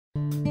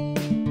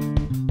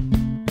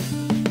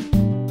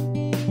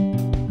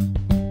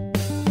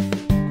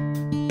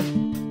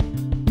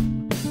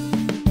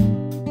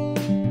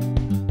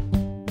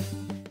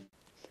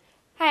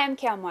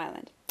Cam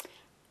Weiland.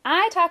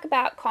 I talk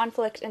about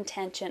conflict and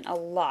tension a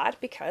lot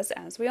because,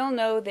 as we all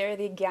know, they're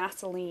the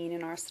gasoline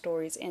in our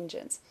stories'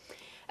 engines.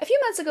 A few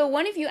months ago,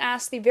 one of you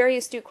asked the very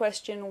astute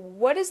question,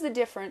 what is the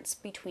difference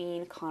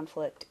between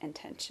conflict and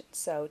tension?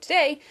 So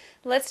today,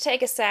 let's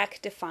take a sec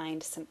to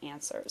find some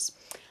answers.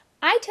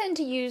 I tend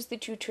to use the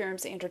two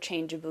terms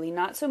interchangeably,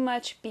 not so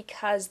much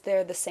because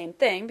they're the same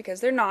thing,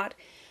 because they're not,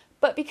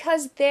 but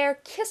because they're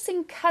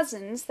kissing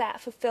cousins that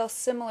fulfill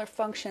similar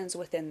functions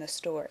within the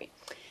story.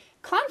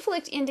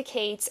 Conflict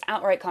indicates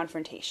outright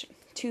confrontation.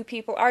 Two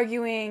people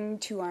arguing,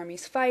 two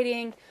armies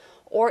fighting,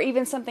 or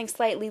even something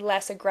slightly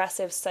less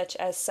aggressive such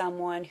as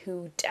someone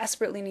who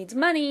desperately needs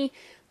money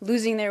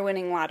losing their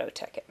winning lotto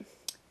ticket.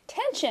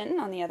 Tension,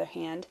 on the other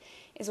hand,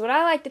 is what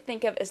I like to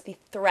think of as the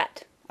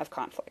threat of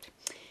conflict.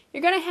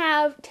 You're going to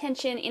have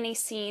tension in a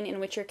scene in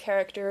which your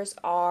characters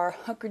are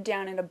hunkered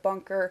down in a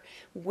bunker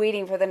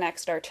waiting for the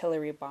next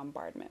artillery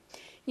bombardment.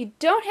 You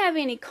don't have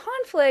any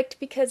conflict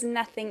because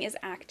nothing is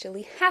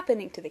actually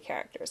happening to the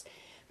characters.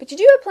 But you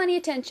do have plenty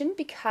of tension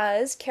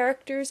because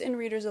characters and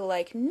readers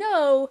alike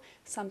know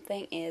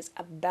something is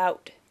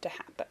about to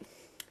happen.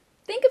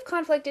 Think of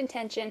conflict and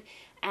tension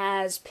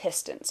as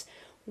pistons,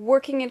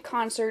 working in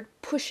concert,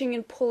 pushing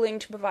and pulling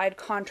to provide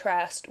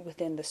contrast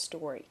within the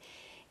story.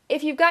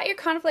 If you've got your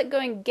conflict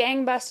going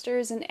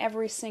gangbusters in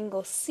every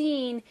single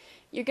scene,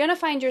 you're going to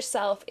find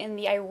yourself in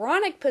the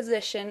ironic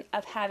position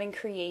of having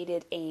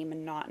created a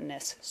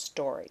monotonous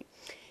story.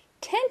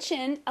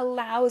 Tension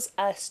allows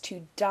us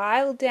to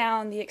dial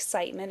down the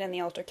excitement and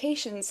the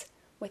altercations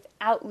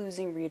without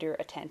losing reader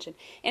attention.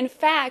 In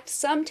fact,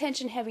 some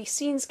tension-heavy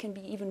scenes can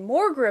be even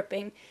more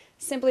gripping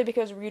simply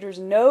because readers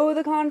know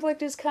the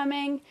conflict is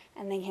coming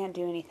and they can't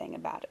do anything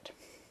about it.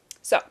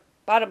 So,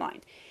 bottom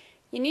line.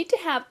 You need to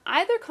have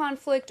either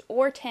conflict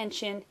or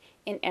tension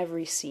in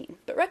every scene,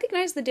 but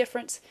recognize the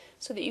difference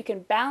so that you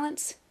can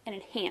balance and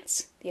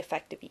enhance the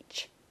effect of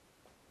each.